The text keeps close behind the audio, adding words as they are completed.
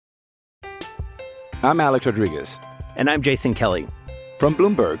I'm Alex Rodriguez. And I'm Jason Kelly. From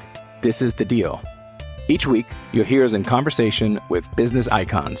Bloomberg, this is The Deal. Each week, you'll hear us in conversation with business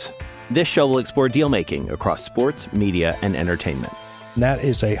icons. This show will explore deal-making across sports, media, and entertainment. That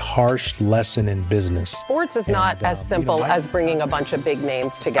is a harsh lesson in business. Sports is not as simple as bringing a bunch of big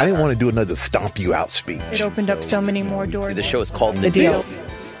names together. I didn't want to do another stomp you out speech. It opened up so many more doors. The show is called The Deal.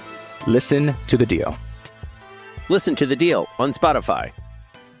 Listen to The Deal. Listen to The Deal on Spotify.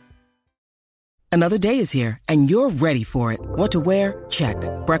 Another day is here, and you're ready for it. What to wear? Check.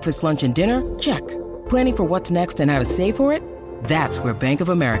 Breakfast, lunch, and dinner? Check. Planning for what's next and how to save for it? That's where Bank of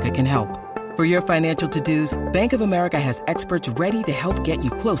America can help. For your financial to-dos, Bank of America has experts ready to help get you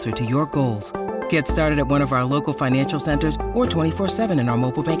closer to your goals. Get started at one of our local financial centers or 24/7 in our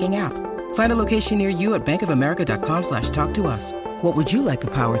mobile banking app. Find a location near you at bankofamerica.com/talktous. What would you like the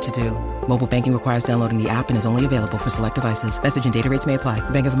power to do? Mobile banking requires downloading the app and is only available for select devices. Message and data rates may apply.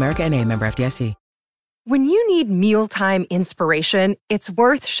 Bank of America N.A., member FDIC. When you need mealtime inspiration, it's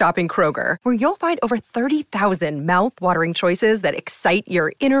worth shopping Kroger, where you'll find over 30,000 mouth-watering choices that excite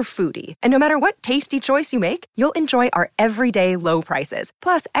your inner foodie. And no matter what tasty choice you make, you'll enjoy our everyday low prices,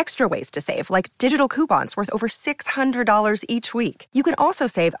 plus extra ways to save, like digital coupons worth over $600 each week. You can also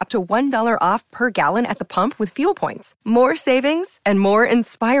save up to $1 off per gallon at the pump with fuel points. More savings and more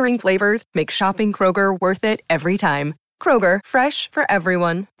inspiring flavors make shopping Kroger worth it every time. Kroger, fresh for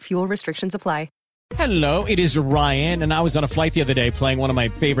everyone. Fuel restrictions apply. Hello, it is Ryan, and I was on a flight the other day playing one of my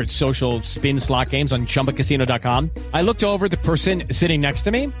favorite social spin slot games on ChumbaCasino.com. I looked over at the person sitting next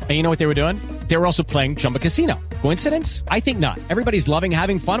to me, and you know what they were doing? They were also playing Chumba Casino. Coincidence? I think not. Everybody's loving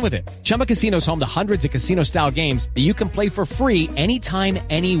having fun with it. Chumba Casino is home to hundreds of casino-style games that you can play for free anytime,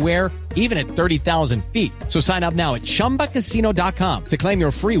 anywhere, even at 30,000 feet. So sign up now at ChumbaCasino.com to claim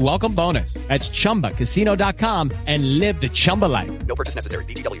your free welcome bonus. That's ChumbaCasino.com and live the Chumba life. No purchase necessary.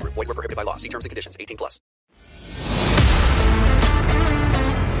 VGW. Void where prohibited by law. See terms and conditions. 18+.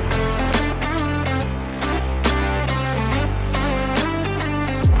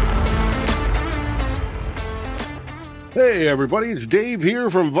 Hey everybody, it's Dave here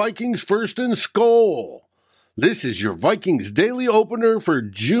from Vikings First and Skol. This is your Vikings Daily Opener for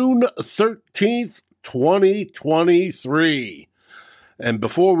June 13th, 2023. And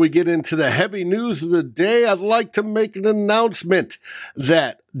before we get into the heavy news of the day, I'd like to make an announcement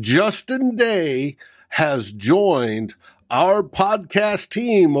that Justin Day has joined our podcast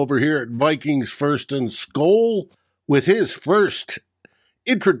team over here at Vikings First and Skol with his first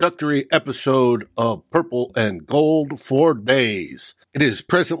introductory episode of Purple and Gold for Days. It is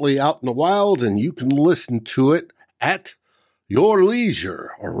presently out in the wild, and you can listen to it at your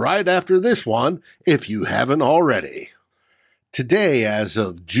leisure or right after this one if you haven't already. Today, as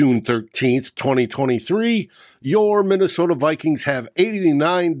of June 13th, 2023, your Minnesota Vikings have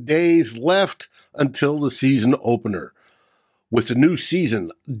 89 days left until the season opener. With the new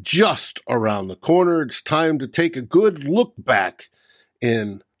season just around the corner, it's time to take a good look back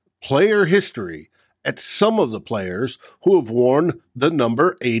in player history at some of the players who have worn the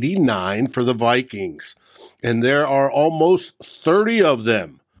number 89 for the Vikings. And there are almost 30 of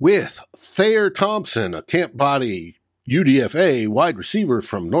them, with Thayer Thompson, a camp body UDFA wide receiver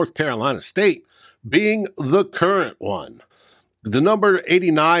from North Carolina State, being the current one. The number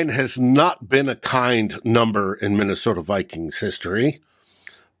 89 has not been a kind number in Minnesota Vikings history,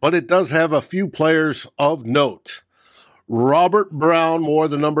 but it does have a few players of note. Robert Brown wore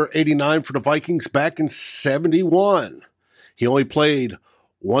the number 89 for the Vikings back in 71. He only played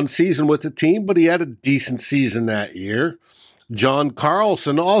one season with the team, but he had a decent season that year. John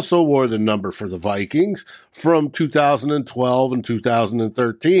Carlson also wore the number for the Vikings from 2012 and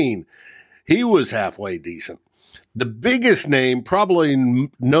 2013. He was halfway decent. The biggest name, probably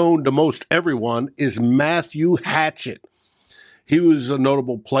known to most everyone, is Matthew Hatchett. He was a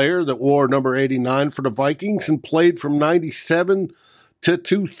notable player that wore number 89 for the Vikings and played from 97 to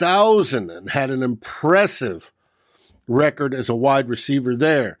 2000 and had an impressive record as a wide receiver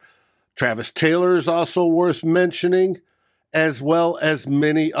there. Travis Taylor is also worth mentioning, as well as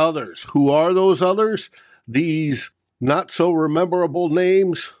many others. Who are those others? These not-so-rememberable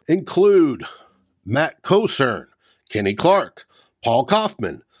names include Matt Cosern, Kenny Clark, Paul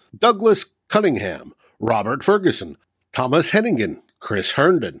Kaufman, Douglas Cunningham, Robert Ferguson, Thomas Hennigan, Chris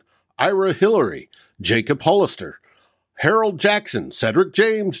Herndon, Ira Hillary, Jacob Hollister, Harold Jackson, Cedric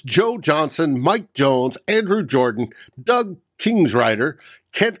James, Joe Johnson, Mike Jones, Andrew Jordan, Doug Kingsrider,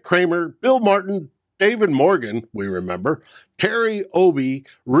 Kent Kramer, Bill Martin, David Morgan, we remember, Terry Obie,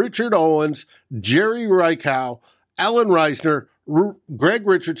 Richard Owens, Jerry Reichow, Alan Reisner, Greg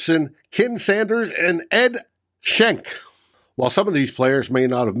Richardson, Ken Sanders, and Ed Schenk. While some of these players may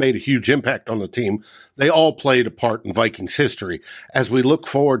not have made a huge impact on the team, they all played a part in Vikings history. As we look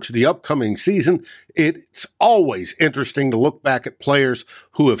forward to the upcoming season, it's always interesting to look back at players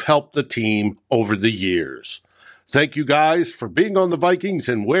who have helped the team over the years. Thank you guys for being on the Vikings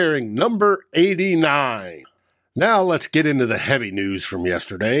and wearing number 89. Now let's get into the heavy news from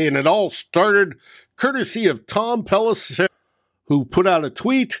yesterday, and it all started courtesy of Tom Pelissero, who put out a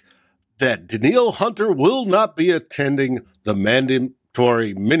tweet that Danielle Hunter will not be attending the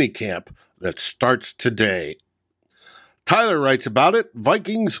mandatory minicamp that starts today. Tyler writes about it,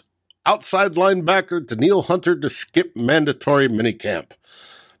 Vikings outside linebacker Danielle Hunter to skip mandatory minicamp.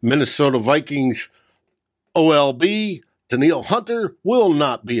 Minnesota Vikings OLB Danielle Hunter will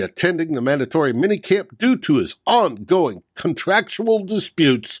not be attending the mandatory minicamp due to his ongoing contractual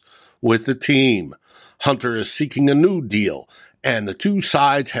disputes with the team. Hunter is seeking a new deal, and the two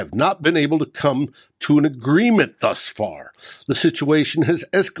sides have not been able to come to an agreement thus far. The situation has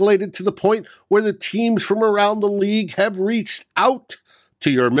escalated to the point where the teams from around the league have reached out to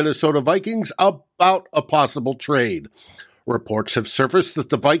your Minnesota Vikings about a possible trade. Reports have surfaced that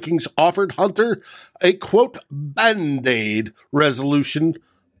the Vikings offered Hunter a, quote, Band-Aid resolution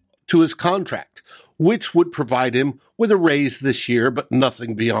to his contract, which would provide him with a raise this year, but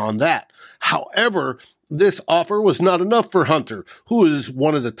nothing beyond that. However, this offer was not enough for Hunter, who is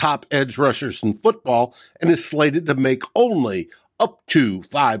one of the top edge rushers in football and is slated to make only up to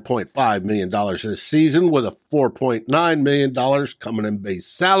 $5.5 million this season, with a $4.9 million coming in base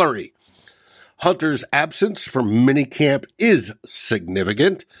salary. Hunter's absence from minicamp is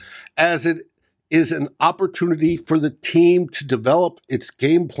significant, as it is an opportunity for the team to develop its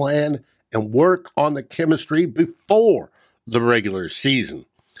game plan and work on the chemistry before the regular season.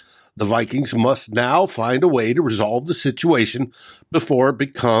 The Vikings must now find a way to resolve the situation before it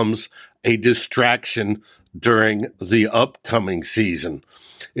becomes a distraction during the upcoming season.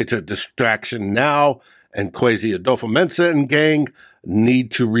 It's a distraction now, and Kwesi Adofo-Mensah and gang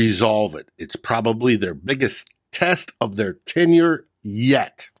need to resolve it. It's probably their biggest test of their tenure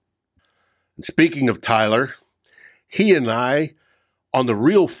yet. And speaking of Tyler, he and I on the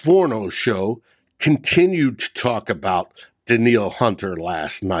Real Forno show continued to talk about Danielle Hunter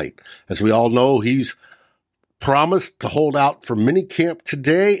last night. As we all know, he's promised to hold out for minicamp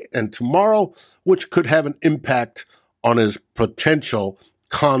today and tomorrow, which could have an impact on his potential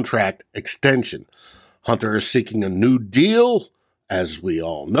contract extension. Hunter is seeking a new deal, as we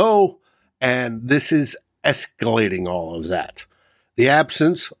all know, and this is escalating all of that. The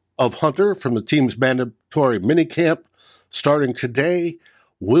absence of Hunter from the team's mandatory minicamp starting today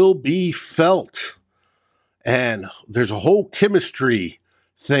will be felt. And there's a whole chemistry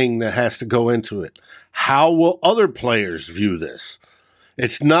thing that has to go into it. How will other players view this?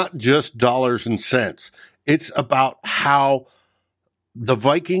 It's not just dollars and cents. It's about how the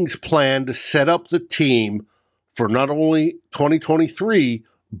Vikings plan to set up the team for not only 2023,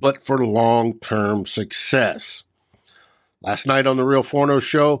 but for long-term success. Last night on the Real Forno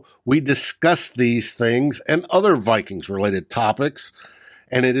show, we discussed these things and other Vikings-related topics,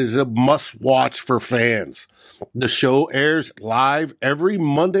 and it is a must-watch for fans. The show airs live every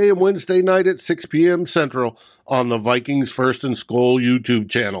Monday and Wednesday night at 6 p.m. Central on the Vikings First and Skol YouTube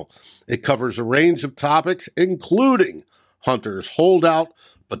channel. It covers a range of topics, including Hunter's holdout,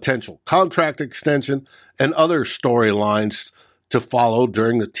 potential contract extension, and other storylines to follow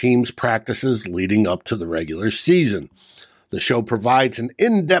during the team's practices leading up to the regular season. The show provides an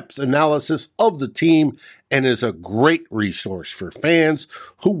in-depth analysis of the team and is a great resource for fans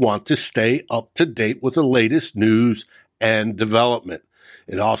who want to stay up to date with the latest news and development.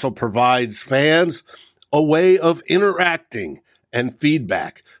 It also provides fans a way of interacting and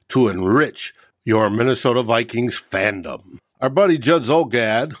feedback to enrich your Minnesota Vikings fandom. Our buddy Judd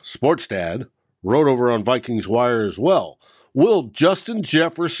Zolgad, Sports Dad, wrote over on Vikings Wire as well. Will Justin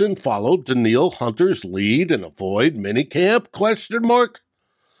Jefferson follow Danielle Hunter's lead and avoid minicamp?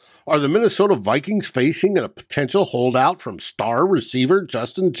 Are the Minnesota Vikings facing a potential holdout from star receiver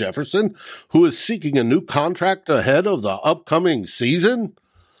Justin Jefferson, who is seeking a new contract ahead of the upcoming season?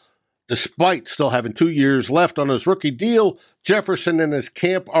 Despite still having 2 years left on his rookie deal, Jefferson and his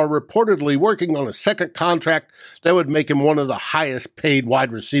camp are reportedly working on a second contract that would make him one of the highest paid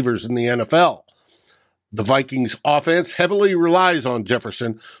wide receivers in the NFL. The Vikings offense heavily relies on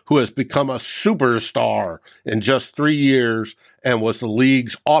Jefferson, who has become a superstar in just 3 years and was the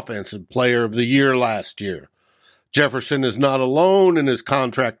league's offensive player of the year last year. Jefferson is not alone in his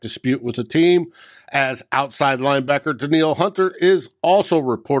contract dispute with the team, as outside linebacker Danielle Hunter is also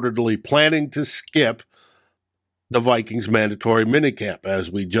reportedly planning to skip the Vikings' mandatory minicamp,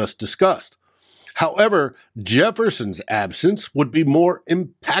 as we just discussed. However, Jefferson's absence would be more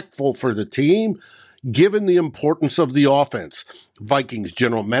impactful for the team given the importance of the offense. Vikings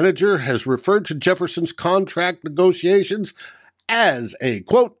general manager has referred to Jefferson's contract negotiations as a,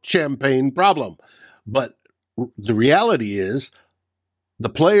 quote, champagne problem. But the reality is the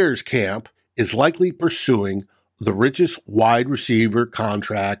players' camp is likely pursuing the richest wide receiver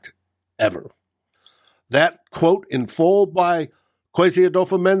contract ever. That quote in full by Kwesi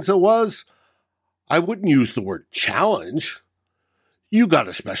Adofo-Mensah was, I wouldn't use the word challenge. You got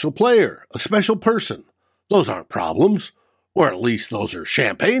a special player, a special person. Those aren't problems, or at least those are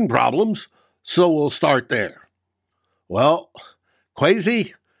champagne problems, so we'll start there. Well,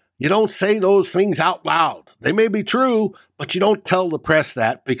 Kwesi, you don't say those things out loud. They may be true, but you don't tell the press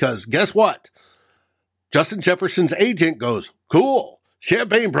that because guess what? Justin Jefferson's agent goes, cool,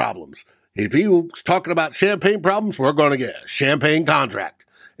 champagne problems. If he was talking about champagne problems, we're going to get a champagne contract.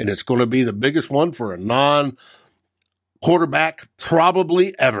 And it's going to be the biggest one for a non-quarterback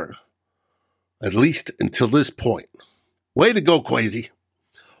probably ever, at least until this point. Way to go, Kwesi.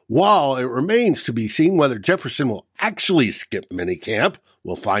 While it remains to be seen whether Jefferson will actually skip minicamp,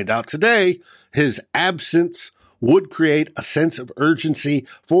 we'll find out today, his absence would create a sense of urgency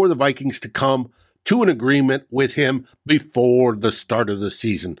for the Vikings to come to an agreement with him before the start of the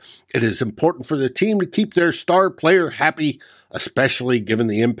season. It is important for the team to keep their star player happy, especially given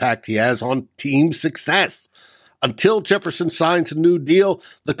the impact he has on team success. Until Jefferson signs a new deal,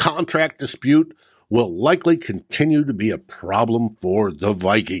 the contract dispute will likely continue to be a problem for the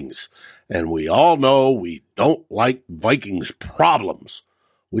Vikings. And we all know we don't like Vikings problems.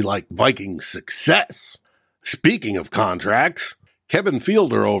 We like Vikings success. Speaking of contracts, Kevin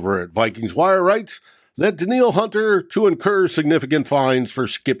Fielder over at Vikings Wire writes that Danielle Hunter to incur significant fines for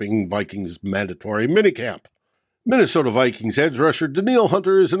skipping Vikings mandatory minicamp. Minnesota Vikings edge rusher Danielle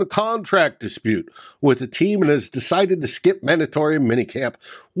Hunter is in a contract dispute with the team and has decided to skip mandatory minicamp,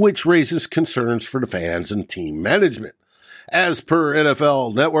 which raises concerns for the fans and team management. As per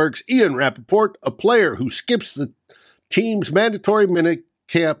NFL Network's Ian Rappaport, a player who skips the team's mandatory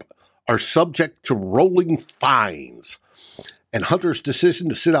minicamp are subject to rolling fines. And Hunter's decision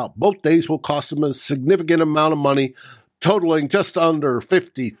to sit out both days will cost him a significant amount of money, totaling just under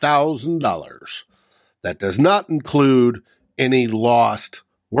 $50,000. That does not include any lost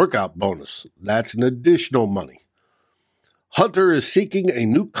workout bonus. That's an additional money. Hunter is seeking a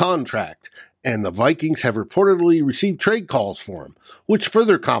new contract, and the Vikings have reportedly received trade calls for him, which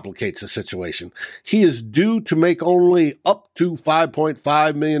further complicates the situation. He is due to make only up to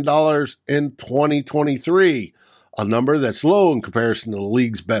 $5.5 million in 2023, a number that's low in comparison to the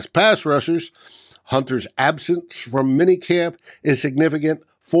league's best pass rushers. Hunter's absence from minicamp is significant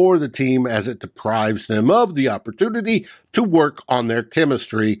for the team as it deprives them of the opportunity to work on their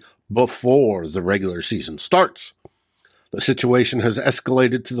chemistry before the regular season starts. The situation has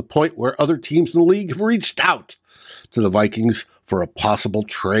escalated to the point where other teams in the league have reached out to the Vikings for a possible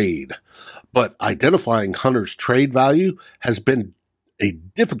trade. But identifying Hunter's trade value has been a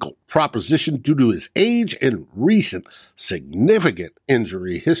difficult proposition due to his age and recent significant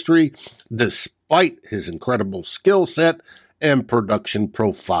injury history, despite his incredible skill set and production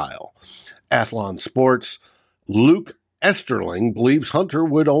profile. Athlon Sports' Luke Esterling believes Hunter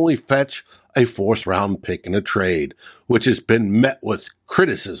would only fetch a fourth-round pick in a trade, which has been met with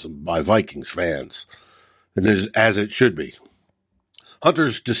criticism by Vikings fans, and as it should be.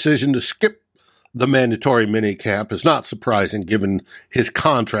 Hunter's decision to skip the mandatory minicamp is not surprising given his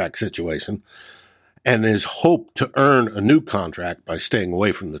contract situation and his hope to earn a new contract by staying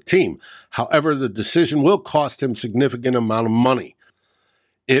away from the team. However, the decision will cost him a significant amount of money.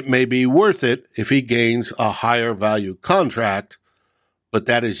 It may be worth it if he gains a higher value contract, but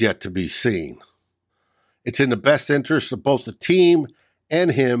that is yet to be seen. It's in the best interest of both the team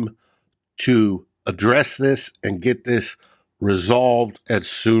and him to address this and get this resolved as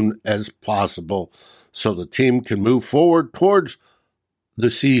soon as possible so the team can move forward towards the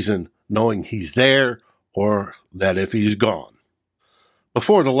season knowing he's there or that if he's gone.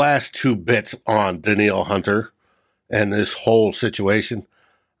 Before the last two bits on Danielle Hunter and this whole situation,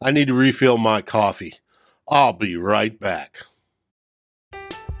 I need to refill my coffee. I'll be right back.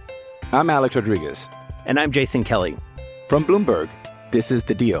 I'm Alex Rodriguez. And I'm Jason Kelly. From Bloomberg, this is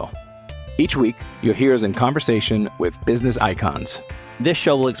The Deal. Each week, you'll hear us in conversation with business icons. This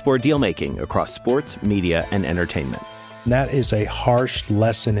show will explore deal-making across sports, media, and entertainment. That is a harsh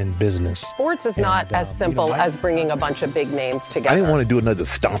lesson in business. Sports is not as simple as bringing a bunch of big names together. I didn't want to do another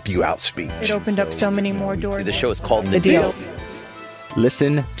stomp you out speech. It opened up so many more doors. The show is called The Deal.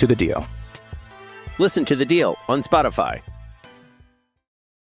 Listen to The Deal. Listen to The Deal on Spotify.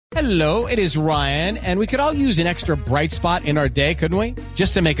 Hello, it is Ryan, and we could all use an extra bright spot in our day, couldn't we?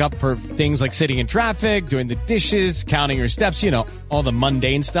 Just to make up for things like sitting in traffic, doing the dishes, counting your steps, all the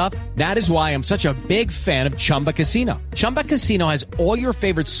mundane stuff. That is why I'm such a big fan of Chumba Casino. Chumba Casino has all your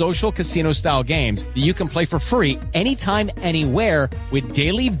favorite social casino-style games that you can play for free anytime, anywhere with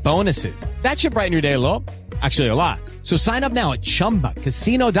daily bonuses. That should brighten your day a little. Actually, a lot. So sign up now at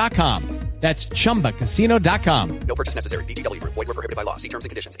ChumbaCasino.com. That's ChumbaCasino.com. No purchase necessary. VGW Group. Void where prohibited by law. See terms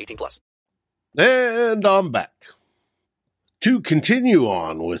and conditions. 18+. And I'm back. To continue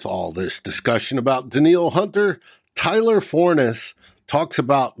on with all this discussion about Danielle Hunter, Tyler Forness talks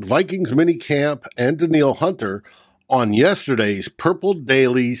about Vikings minicamp and Danielle Hunter on yesterday's Purple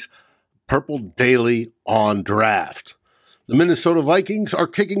Daily on Draft. The Minnesota Vikings are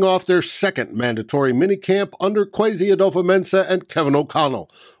kicking off their second mandatory minicamp under Kwesi Adolfo-Mensah and Kevin O'Connell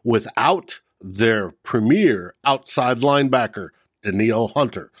without their premier outside linebacker, Danielle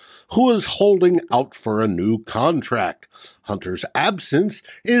Hunter, who is holding out for a new contract. Hunter's absence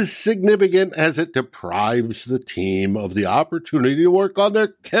is significant as it deprives the team of the opportunity to work on their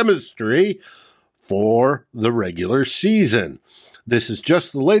chemistry for the regular season. This is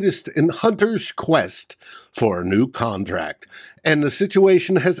just the latest in Hunter's quest for a new contract, and the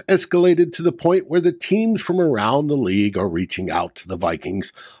situation has escalated to the point where the teams from around the league are reaching out to the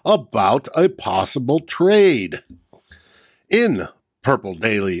Vikings about a possible trade. In Purple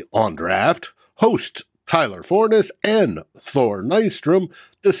Daily on Draft, host Tyler Forness and Thor Nystrom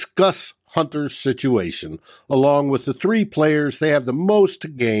discuss Hunter's situation, along with the three players they have the most to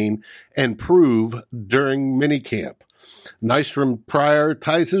gain and prove during minicamp. Nystrom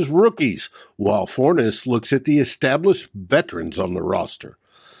prioritizes rookies, while Forness looks at the established veterans on the roster.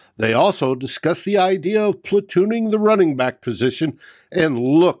 They also discuss the idea of platooning the running back position and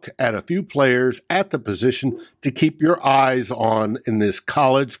look at a few players at the position to keep your eyes on in this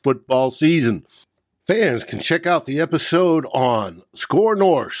college football season. Fans can check out the episode on Score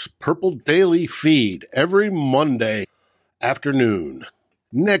North's Purple Daily feed every Monday afternoon.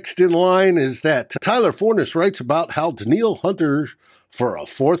 Next in line is that Tyler Forness writes about how Danielle Hunter for a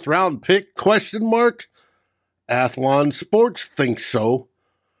fourth-round pick, ? Athlon Sports thinks so.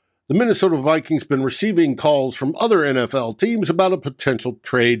 The Minnesota Vikings been receiving calls from other NFL teams about a potential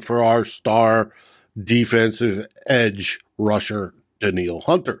trade for our star defensive edge rusher, Danielle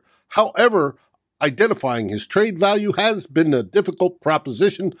Hunter. However, identifying his trade value has been a difficult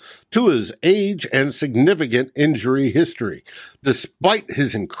proposition to his age and significant injury history, despite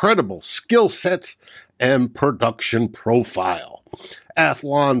his incredible skill sets and production profile.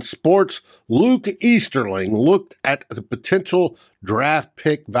 Athlon Sports' Luke Easterling looked at the potential draft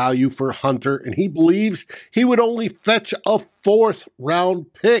pick value for Hunter, and he believes he would only fetch a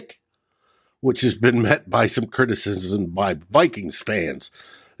fourth-round pick, which has been met by some criticism by Vikings fans,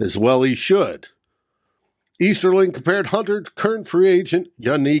 as well he should. Easterling compared Hunter to current free agent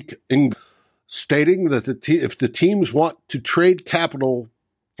Yannick Ngakoue, stating that if the teams want to trade capital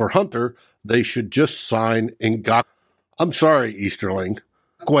for Hunter, they should just sign Ngakoue. I'm sorry, Easterling.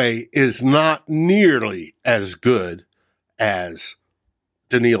 Ngakoue is not nearly as good as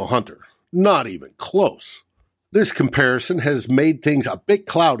Danielle Hunter. Not even close. This comparison has made things a bit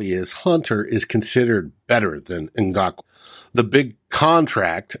cloudy as Hunter is considered better than Ngakoue. The big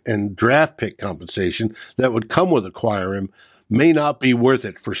contract and draft pick compensation that would come with acquiring him may not be worth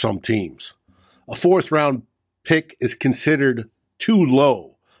it for some teams. A fourth-round pick is considered too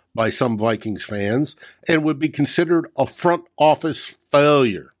low by some Vikings fans and would be considered a front office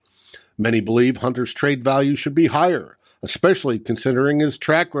failure. Many believe Hunter's trade value should be higher, especially considering his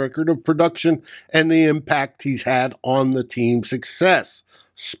track record of production and the impact he's had on the team's success,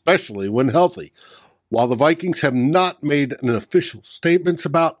 especially when healthy. While the Vikings have not made an official statements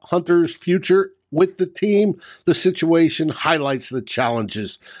about Hunter's future with the team, the situation highlights the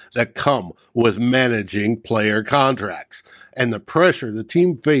challenges that come with managing player contracts and the pressure the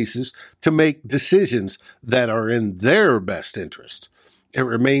team faces to make decisions that are in their best interest. It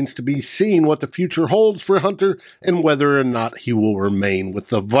remains to be seen what the future holds for Hunter and whether or not he will remain with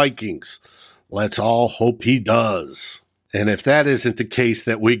the Vikings. Let's all hope he does. And if that isn't the case,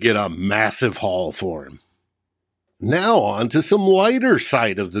 that we get a massive haul for him. Now on to some lighter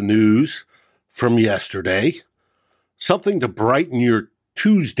side of the news from yesterday. Something to brighten your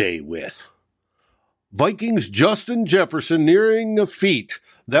Tuesday with. Vikings Justin Jefferson nearing a feat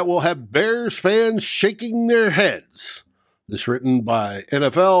that will have Bears fans shaking their heads. This written by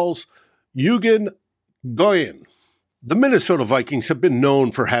NFL's Eugen Goyen. The Minnesota Vikings have been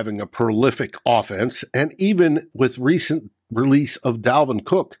known for having a prolific offense, and even with recent release of Dalvin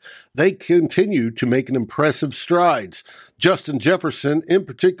Cook, they continue to make impressive strides. Justin Jefferson, in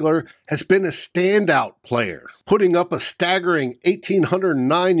particular, has been a standout player, putting up a staggering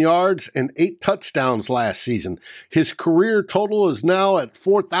 1,809 yards and 8 touchdowns last season. His career total is now at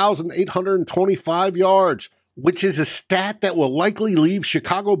 4,825 yards, which is a stat that will likely leave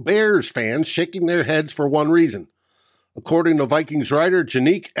Chicago Bears fans shaking their heads for one reason. According to Vikings writer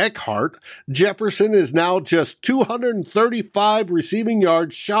Janique Eckhart, Jefferson is now just 235 receiving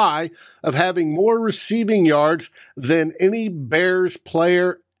yards shy of having more receiving yards than any Bears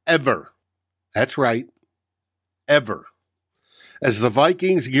player ever. That's right, ever. As the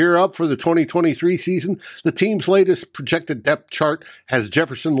Vikings gear up for the 2023 season, the team's latest projected depth chart has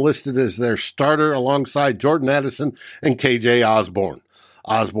Jefferson listed as their starter alongside Jordan Addison and KJ Osborne.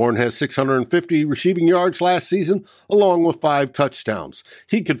 Osborne has 650 receiving yards last season, along with 5 touchdowns.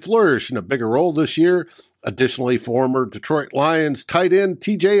 He could flourish in a bigger role this year. Additionally, former Detroit Lions tight end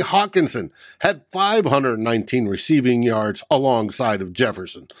T.J. Hawkinson had 519 receiving yards alongside of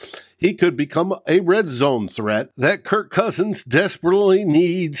Jefferson. He could become a red zone threat that Kirk Cousins desperately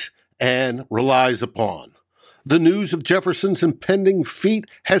needs and relies upon. The news of Jefferson's impending feat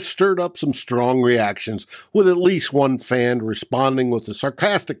has stirred up some strong reactions, with at least one fan responding with a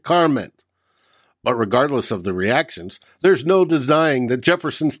sarcastic comment. But regardless of the reactions, there's no denying that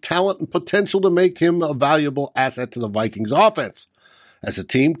Jefferson's talent and potential to make him a valuable asset to the Vikings offense. As the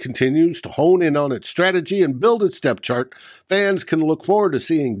team continues to hone in on its strategy and build its depth chart, fans can look forward to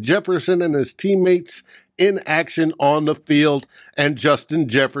seeing Jefferson and his teammates in action on the field and Justin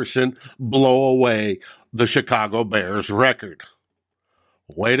Jefferson blow away the Chicago Bears record.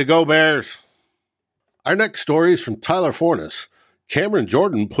 Way to go, Bears. Our next story is from Tyler Fornes. Cameron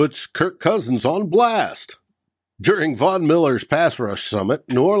Jordan puts Kirk Cousins on blast. During Von Miller's pass rush summit,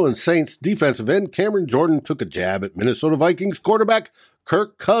 New Orleans Saints defensive end Cameron Jordan took a jab at Minnesota Vikings quarterback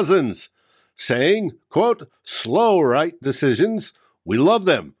Kirk Cousins, saying, quote, "Slow right decisions. We love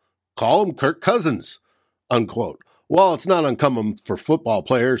them. Call him Kirk Cousins," unquote. While it's not uncommon for football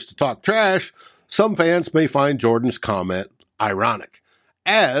players to talk trash, some fans may find Jordan's comment ironic,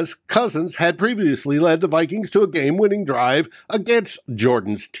 as Cousins had previously led the Vikings to a game-winning drive against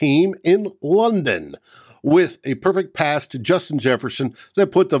Jordan's team in London, with a perfect pass to Justin Jefferson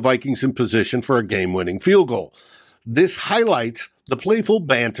that put the Vikings in position for a game-winning field goal. This highlights the playful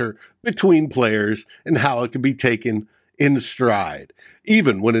banter between players and how it can be taken in stride,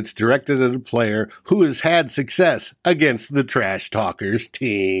 even when it's directed at a player who has had success against the trash talkers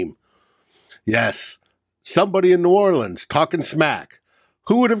team. Yes, somebody in New Orleans talking smack.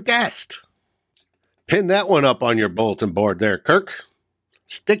 Who would have guessed? Pin that one up on your bulletin board there, Kirk.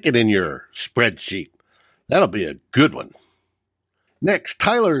 Stick it in your spreadsheet. That'll be a good one. Next,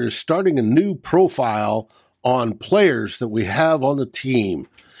 Tyler is starting a new profile on players that we have on the team.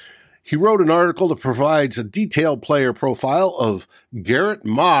 He wrote an article that provides a detailed player profile of Garrett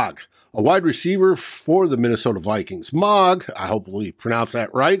Mogg, a wide receiver for the Minnesota Vikings. Mogg, I hope we pronounced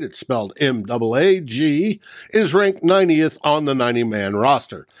that right, it's spelled M-A-A-G, is ranked 90th on the 90-man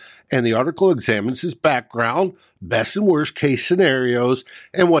roster. And the article examines his background, best and worst case scenarios,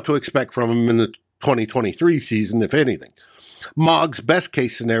 and what to expect from him in the 2023 season, if anything. Mogg's best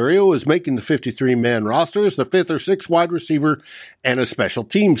case scenario is making the 53-man roster as the 5th or 6th wide receiver and a special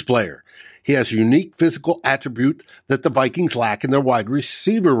teams player. He has a unique physical attribute that the Vikings lack in their wide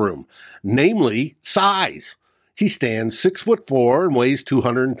receiver room, namely size. He stands 6'4" and weighs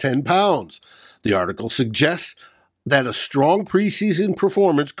 210 pounds. The article suggests that a strong preseason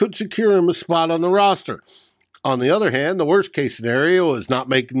performance could secure him a spot on the roster. On the other hand, the worst case scenario is not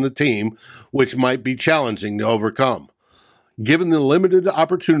making the team, which might be challenging to overcome, given the limited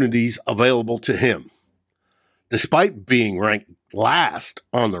opportunities available to him. Despite being ranked last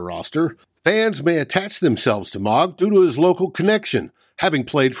on the roster, fans may attach themselves to Mogg due to his local connection, having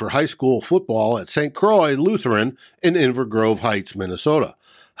played for high school football at St. Croix Lutheran in Inver Grove Heights, Minnesota.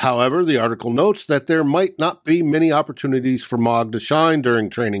 However, the article notes that there might not be many opportunities for Mogg to shine during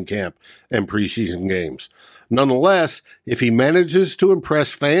training camp and preseason games. Nonetheless, if he manages to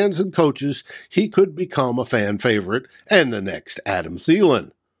impress fans and coaches, he could become a fan favorite and the next Adam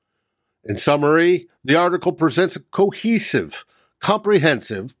Thielen. In summary, the article presents a cohesive,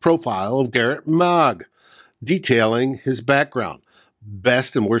 comprehensive profile of Garrett Mogg, detailing his background,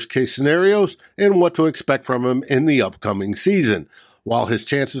 best and worst case scenarios, and what to expect from him in the upcoming season. While his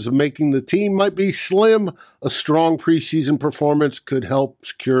chances of making the team might be slim, a strong preseason performance could help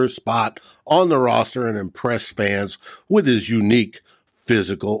secure a spot on the roster and impress fans with his unique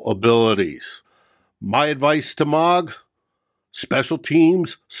physical abilities. My advice to Mogg: Special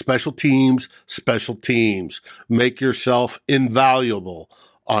teams, special teams, special teams. Make yourself invaluable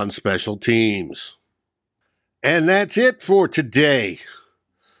on special teams. And that's it for today.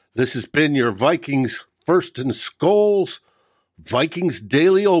 This has been your Vikings First and Skulls Vikings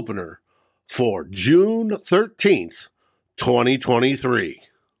Daily Opener for June 13th, 2023.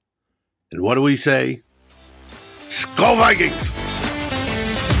 And what do we say? Skull Vikings!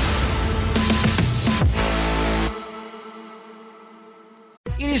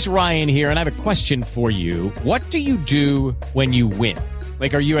 It is Ryan here, and I have a question for you. What do you do when you win?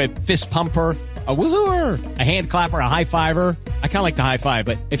 Like, are you a fist pumper, a woohooer, a hand clapper, a high fiver? I kind of like the high five,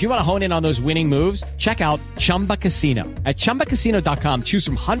 but if you want to hone in on those winning moves, check out Chumba Casino. At ChumbaCasino.com, choose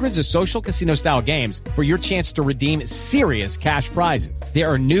from hundreds of social casino-style games for your chance to redeem serious cash prizes. There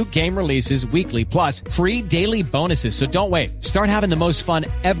are new game releases weekly, plus free daily bonuses, so don't wait. Start having the most fun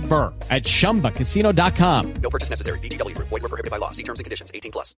ever at ChumbaCasino.com. No purchase necessary. VGW. Void where prohibited by law. See terms and conditions.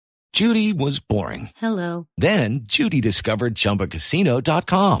 18+. Judy was boring. Hello. Then Judy discovered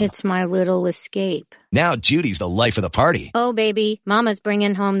ChumbaCasino.com. It's my little escape. Now Judy's the life of the party. Oh, baby, mama's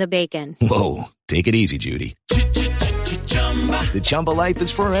bringing home the bacon. Whoa, take it easy, Judy. The Chumba life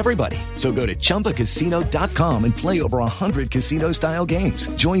is for everybody. So go to ChumbaCasino.com and play over 100 casino-style games.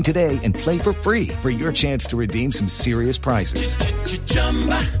 Join today and play for free for your chance to redeem some serious prizes.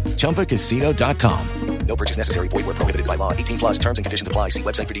 ChumbaCasino.com. No purchase necessary. Void where prohibited by law. 18+. Terms and conditions apply. See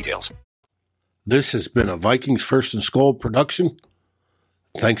website for details. This has been a Vikings First and Skull production.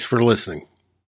 Thanks for listening.